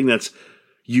of something that's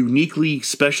uniquely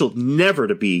special, never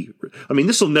to be? I mean,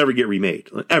 this will never get remade,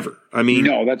 ever. I mean,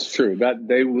 no, that's true. That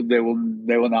they will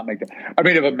not make that. I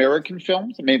mean, of American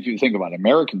films, I mean, if you think about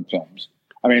American films,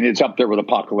 I mean, it's up there with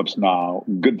Apocalypse Now,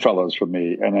 Goodfellas for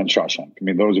me, and then Shawshank. I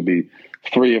mean, those would be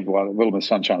 3 of Little Miss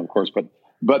Sunshine, of course, but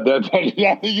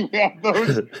yeah, you have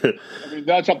those. I mean,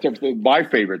 that's up there with my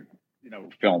favorite,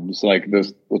 films, like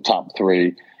the top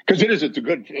 3. Because it's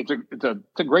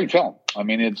a great film. I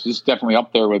mean, it's just definitely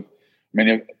up there with. I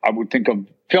mean, I would think of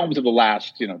films of the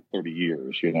last 30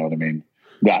 years. You know what I mean?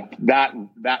 That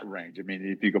range. I mean,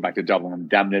 if you go back to Double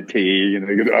Indemnity,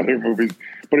 you get other movies.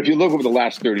 But if you look over the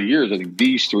last 30 years, I think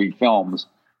these 3 films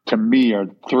to me are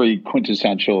 3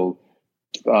 quintessential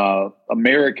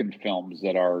American films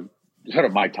that are sort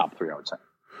of my top 3. I would say.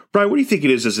 Brian, what do you think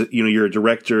it is? As you're a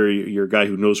director, you're a guy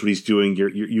who knows what he's doing.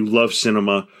 You love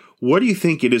cinema. What do you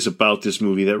think it is about this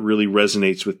movie that really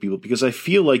resonates with people? Because I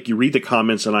feel like you read the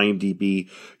comments on IMDb,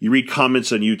 you read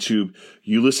comments on YouTube,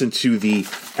 you listen to the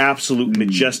absolute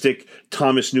majestic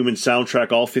Thomas Newman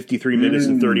soundtrack, all 53 minutes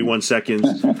and 31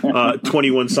 seconds,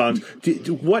 21 songs.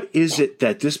 What is it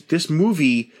that this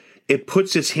movie, it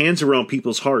puts its hands around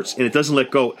people's hearts and it doesn't let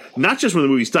go, not just when the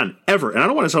movie's done, ever. And I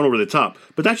don't want to sound over the top,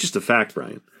 but that's just a fact,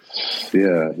 Brian.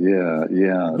 Yeah.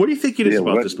 What do you think it is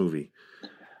about this movie?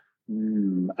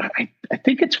 I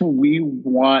think it's we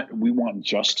want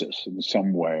justice in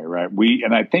some way, right?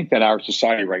 And I think that our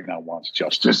society right now wants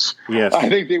justice. Yes. I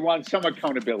think they want some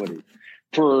accountability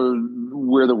for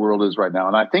where the world is right now.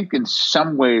 And I think in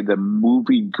some way the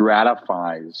movie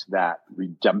gratifies that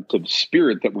redemptive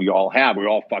spirit that we all have. We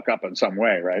all fuck up in some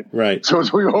way, right? Right. So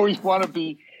we always want to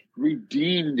be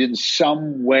redeemed in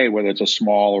some way, whether it's a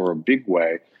small or a big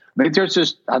way. I mean, there's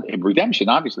just redemption,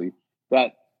 obviously,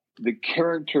 that the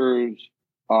characters,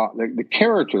 the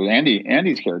character,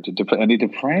 Andy's character, Andy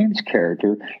Dufresne's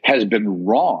character, has been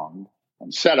wronged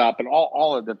and set up, and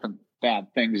all the different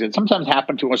bad things that sometimes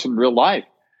happen to us in real life.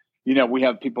 We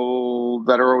have people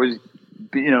that are always,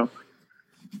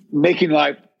 making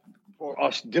life for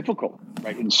us difficult,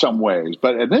 right, in some ways.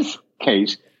 But in this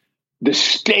case, the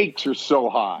stakes are so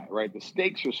high, right? The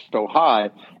stakes are so high,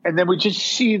 and then we just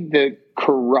see the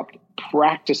corrupt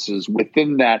practices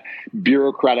within that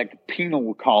bureaucratic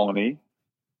penal colony,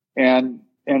 and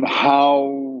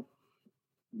how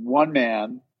one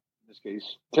man, in this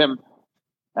case Tim,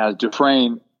 as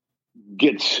Dufresne,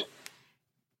 gets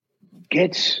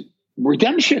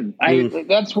redemption.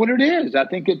 That's what it is. I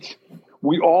think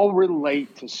we all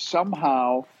relate to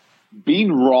somehow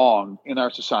being wrong in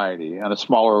our society on a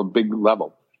smaller or big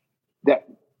level, that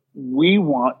we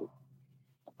want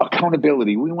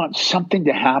accountability. We want something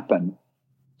to happen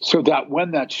so that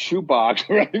when that shoebox,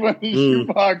 right, when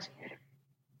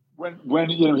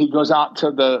he goes out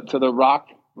to the rock,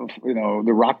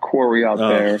 the rock quarry out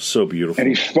there, so beautiful, and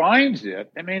he finds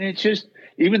it. I mean, it's just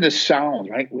even the sound,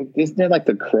 right? Isn't there like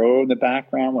the crow in the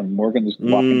background when Morgan's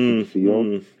walking through the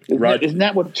field? Isn't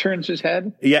that what turns his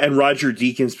head? Yeah, and Roger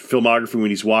Deakins' filmography when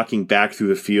he's walking back through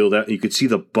the field, you could see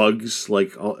the bugs.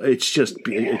 Like, it's just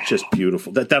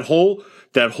beautiful. That whole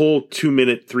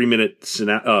 2-minute, 3-minute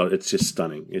it's just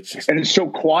stunning. And it's so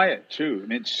quiet too. I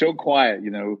mean, it's so quiet,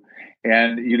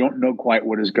 and you don't know quite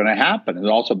what is going to happen. And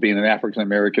also being an African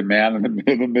American man in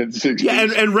the mid 60s. Yeah,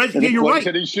 and Red, yeah, you're right.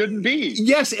 That he shouldn't be.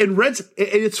 Yes, and Red's, and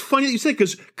it's funny that you said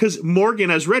because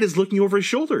Morgan as Red is looking over his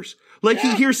shoulders. Like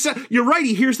he hears, you're right.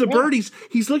 He hears the birdies.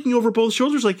 He's looking over both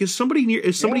shoulders. Like, is somebody near?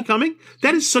 Is somebody coming?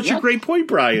 That is such a great point,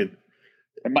 Brian.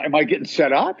 Am I getting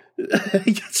set up?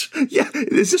 Yeah,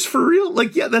 is this for real?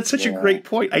 Like, yeah, that's such a great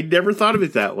point. I never thought of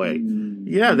it that way.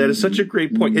 Yeah, that is such a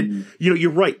great point. And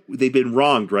you're right. They've been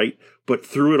wronged, right? But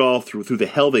through it all, through the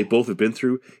hell they both have been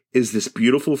through, is this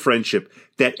beautiful friendship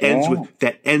that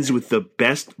ends with the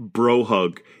best bro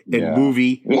hug in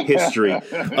movie history.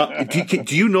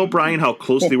 Do you know, Brian, how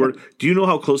close they were? Do you know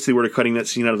how close they were to cutting that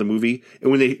scene out of the movie?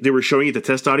 And when they were showing it to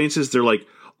test audiences, they're like,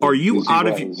 "Are you out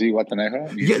of?"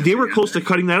 Yeah, they were close to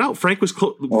cutting that out. Frank was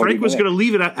going to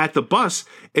leave it at the bus,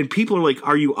 and people are like,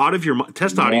 "Are you out of your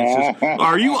test audiences?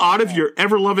 Are you out of your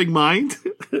ever loving mind?"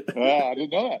 I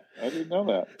didn't know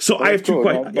that. So I have two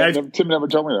questions. Tim never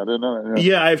told me that. I didn't know that.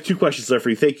 Yeah, I have two questions left for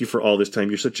you. Thank you for all this time.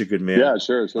 You're such a good man. Yeah,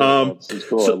 sure. It's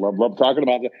cool. So, I love talking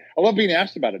about it. I love being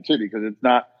asked about it too, because it's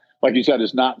not, like you said,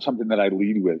 it's not something that I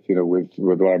lead with. With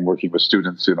what I'm working with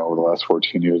students. Over the last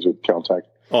 14 years at Caltech.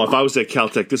 Oh, if I was at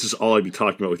Caltech, this is all I'd be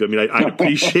talking about with you. I mean, I'd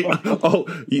appreciate.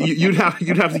 You'd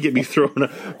have to get me thrown.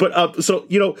 But so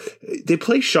they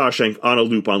play Shawshank on a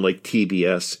loop on like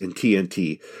TBS and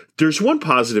TNT. There's one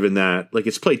positive in that, like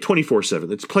it's played 24/7.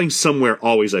 It's playing somewhere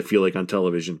always. I feel like on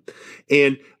television,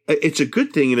 and it's a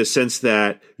good thing in a sense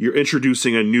that you're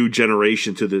introducing a new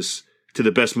generation to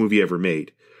the best movie ever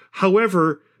made.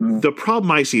 However, the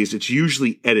problem I see is it's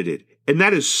usually edited, and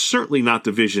that is certainly not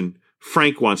the vision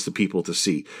Frank wants the people to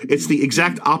see. It's the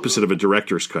exact opposite of a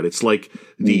director's cut. It's like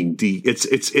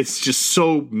it's just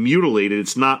so mutilated.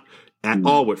 It's not at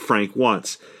all what Frank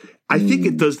wants. I think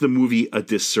it does the movie a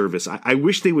disservice. I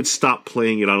wish they would stop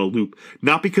playing it on a loop.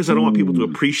 Not because I don't want people to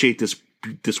appreciate this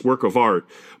work of art,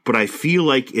 but I feel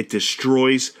like it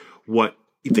destroys what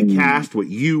the cast,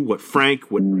 what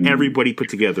Frank, what everybody put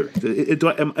together.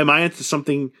 Am I into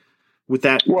something with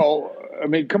that? Well, I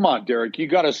mean, come on, Derek. You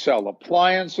got to sell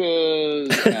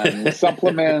appliances and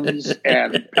supplements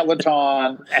and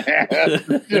Peloton,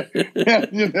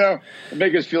 and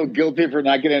make us feel guilty for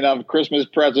not getting enough Christmas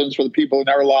presents for the people in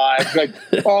our lives, like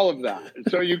all of that.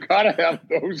 So you got to have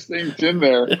those things in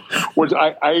there, which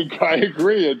I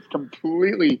agree. It's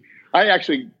completely. I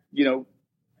actually,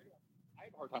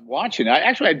 I'm watching.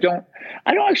 I don't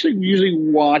actually usually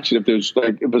watch it if it's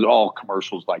all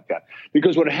commercials like that,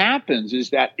 because what happens is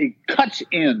that it cuts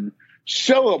in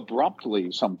so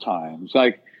abruptly sometimes.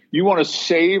 Like you want to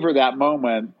savor that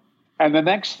moment, and the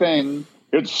next thing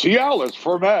it's Cialis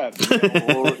for men,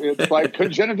 or it's like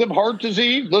congenital heart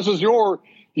disease. This is your,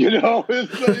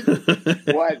 it's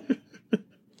like what,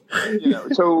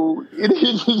 So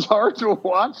it's hard to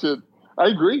watch it. I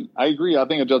agree. I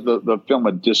think it does the film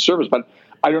a disservice, but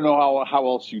I don't know how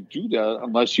else you do that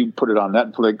unless you put it on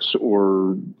Netflix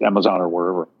or Amazon or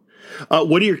wherever.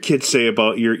 What do your kids say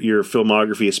about your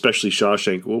filmography, especially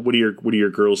Shawshank? What do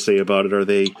your girls say about it? Are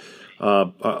they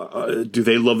do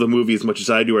they love the movie as much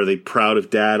as I do? Are they proud of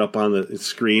Dad up on the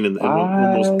screen and the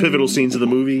most pivotal scenes of the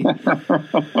movie?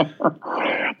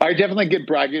 I definitely get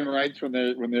bragging rights when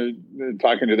they're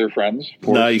talking to their friends.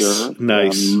 Nice. They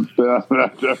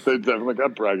definitely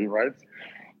got bragging rights.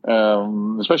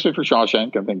 Especially for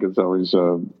Shawshank, I think it's always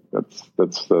that's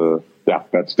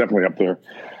definitely up there.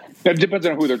 It depends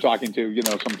on who they're talking to.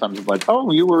 Sometimes it's like,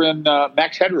 oh, you were in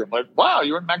Max Headroom. Like, wow,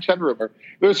 you were in Max Headroom. Or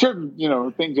there's certain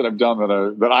things that I've done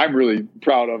that I'm really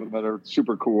proud of and that are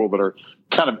super cool, that are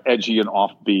kind of edgy and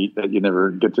offbeat that you never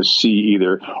get to see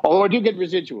either. Although I do get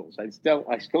residuals. I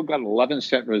still got an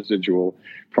 11-cent residual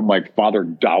from like Father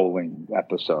Dowling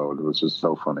episode, which is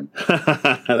so funny.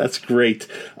 That's great.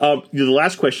 The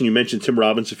last question, you mentioned Tim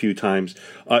Robbins a few times.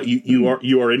 You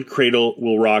are in Cradle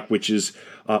Will Rock, which has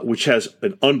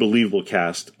an unbelievable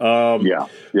cast. So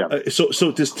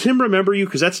does Tim remember you?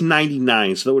 Because that's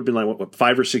 99. So that would have been like what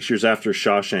 5 or 6 years after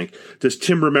Shawshank. Does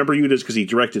Tim remember you? Because he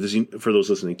directed. For those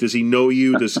listening, does he know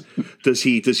you? Does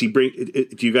he bring?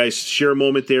 Do you guys share a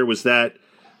moment there? Was that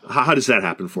how does that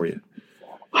happen for you?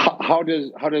 How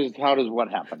does what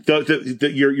happen?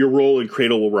 Your role in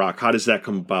Cradle Will Rock. How does that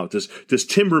come about? Does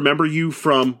Tim remember you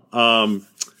from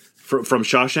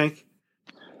Shawshank?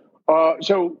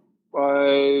 So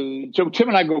Tim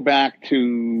and I go back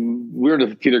to, we're in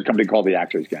a theater company called the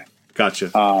Actors Gang.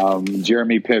 Gotcha.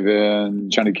 Jeremy Piven,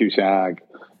 Johnny Cusack,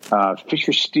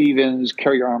 Fisher Stevens,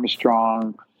 Kerry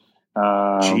Armstrong.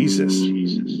 Jesus.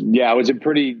 Yeah, it was a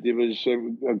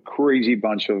crazy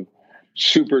bunch of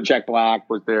super. Jack Black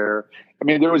was there. I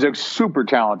mean, there was a super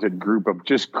talented group of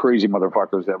just crazy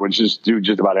motherfuckers that would just do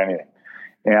just about anything.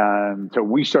 And so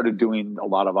we started doing a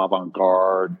lot of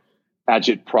avant-garde,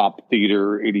 agit-prop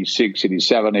theater, 86,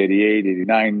 87, 88,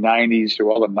 89, 90s,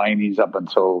 through all the 90s up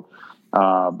until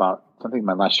about, I think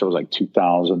my last show was like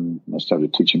 2000. I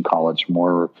started teaching college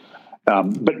more.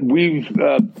 But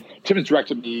Tim has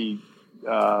directed me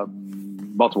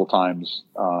multiple times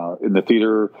in the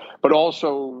theater, but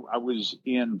also I was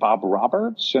in Bob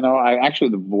Roberts. I actually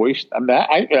the voice.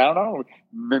 I don't know.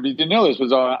 Maybe you didn't know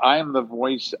this. I am the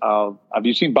voice of. Have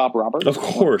you seen Bob Roberts? Of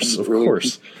course, of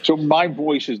course. So my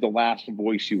voice is the last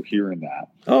voice you hear in that.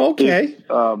 Oh, okay.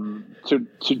 So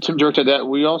Tim directed that. I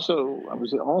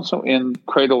was also in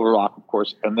Cradle of Rock, of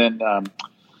course, and then.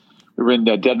 We were in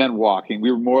Dead Men Walking.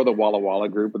 We were more of the Walla Walla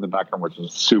group in the background, which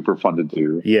was super fun to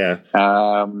do. Yeah.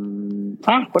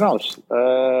 What else?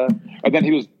 And then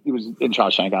he was in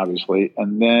Shawshank, obviously.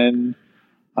 And then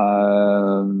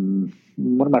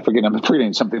what am I forgetting? I'm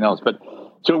forgetting something else. But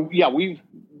so yeah, we've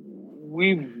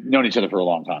known each other for a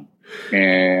long time,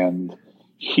 and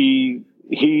he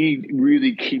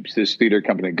really keeps this theater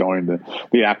company going.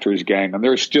 The Actors Gang, and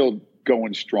they're still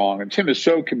going strong. And Tim is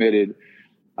so committed.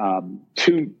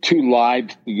 To live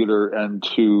theater and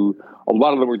to a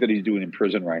lot of the work that he's doing in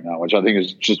prison right now, which I think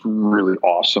is just really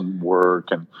awesome work.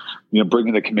 And,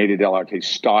 bringing the Commedia dell'arte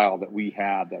style that we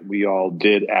had, that we all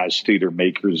did as theater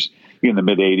makers in the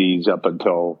mid 80s up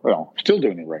until, still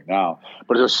doing it right now.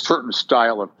 But there's a certain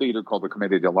style of theater called the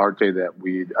Commedia dell'arte that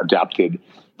we adapted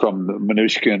from the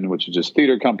Minushkin, which is this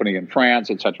theater company in France,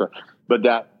 etc. But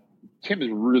that Tim is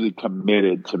really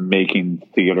committed to making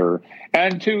theater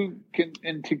and to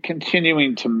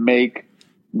continuing to make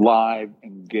live,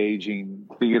 engaging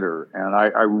theater. And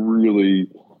I really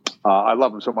I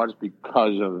love him so much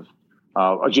because of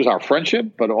just our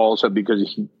friendship, but also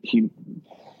because he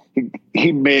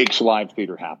makes live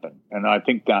theater happen. And I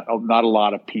think that not a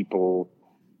lot of people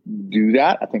do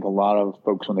that. I think a lot of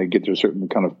folks, when they get to a certain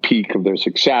kind of peak of their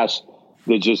success,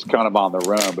 they're just kind of on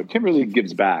their own, but Tim really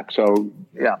gives back. So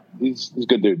yeah, he's a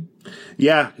good dude.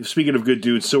 Yeah. Speaking of good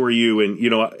dudes, so are you. And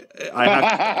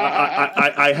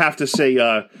I have to say,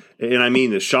 and I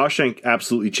mean this, Shawshank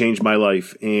absolutely changed my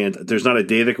life. And there's not a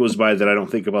day that goes by that I don't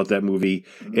think about that movie.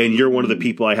 And you're one of the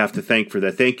people I have to thank for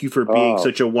that. Thank you for being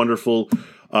such a wonderful,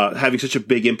 having such a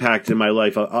big impact in my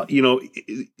life.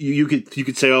 You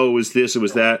could say, oh, it was this, it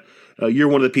was that. You're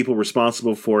one of the people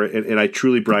responsible for it, and I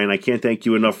truly, Brian, I can't thank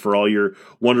you enough for all your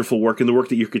wonderful work and the work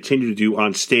that you continue to do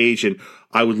on stage. And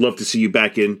I would love to see you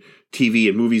back in TV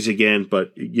and movies again.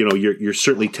 But you're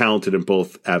certainly talented in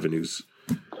both avenues.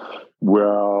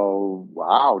 Well,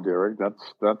 wow, Derek,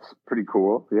 that's pretty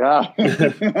cool. Yeah,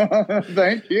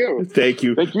 thank you. Thank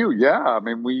you. Yeah, I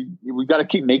mean, we got to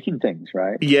keep making things,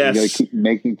 right? Yes, we got to keep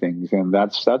making things, and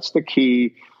that's the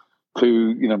key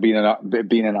to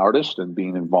being an artist and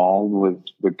being involved with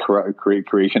the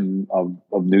creation of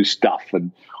new stuff.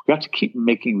 And we have to keep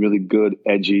making really good,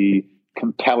 edgy,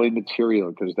 compelling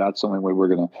material, because that's the only way we're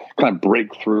going to kind of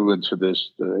break through into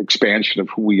this expansion of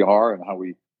who we are and how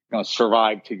we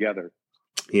survive together.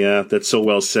 Yeah, that's so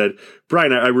well said,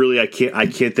 Brian. I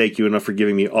can't thank you enough for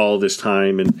giving me all this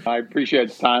time, and I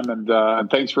appreciate the time,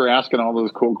 and thanks for asking all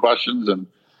those cool questions and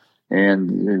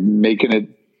making it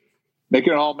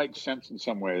all make sense in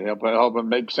some way. Help it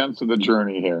make sense of the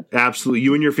journey here. Absolutely.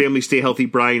 You and your family stay healthy,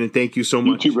 Brian, and thank you so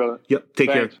much. You too, brother. Yep.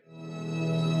 Take care.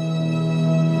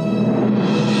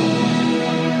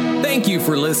 Thank you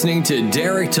for listening to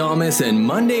Derek Thomas and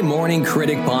Monday Morning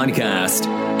Critic Podcast.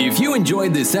 If you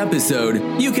enjoyed this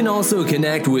episode, you can also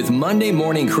connect with Monday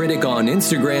Morning Critic on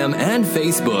Instagram and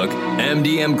Facebook,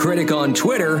 MDM Critic on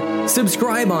Twitter,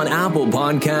 subscribe on Apple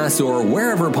Podcasts or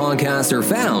wherever podcasts are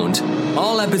found.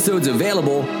 All episodes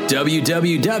available,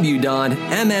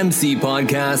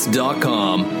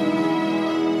 www.mmcpodcast.com.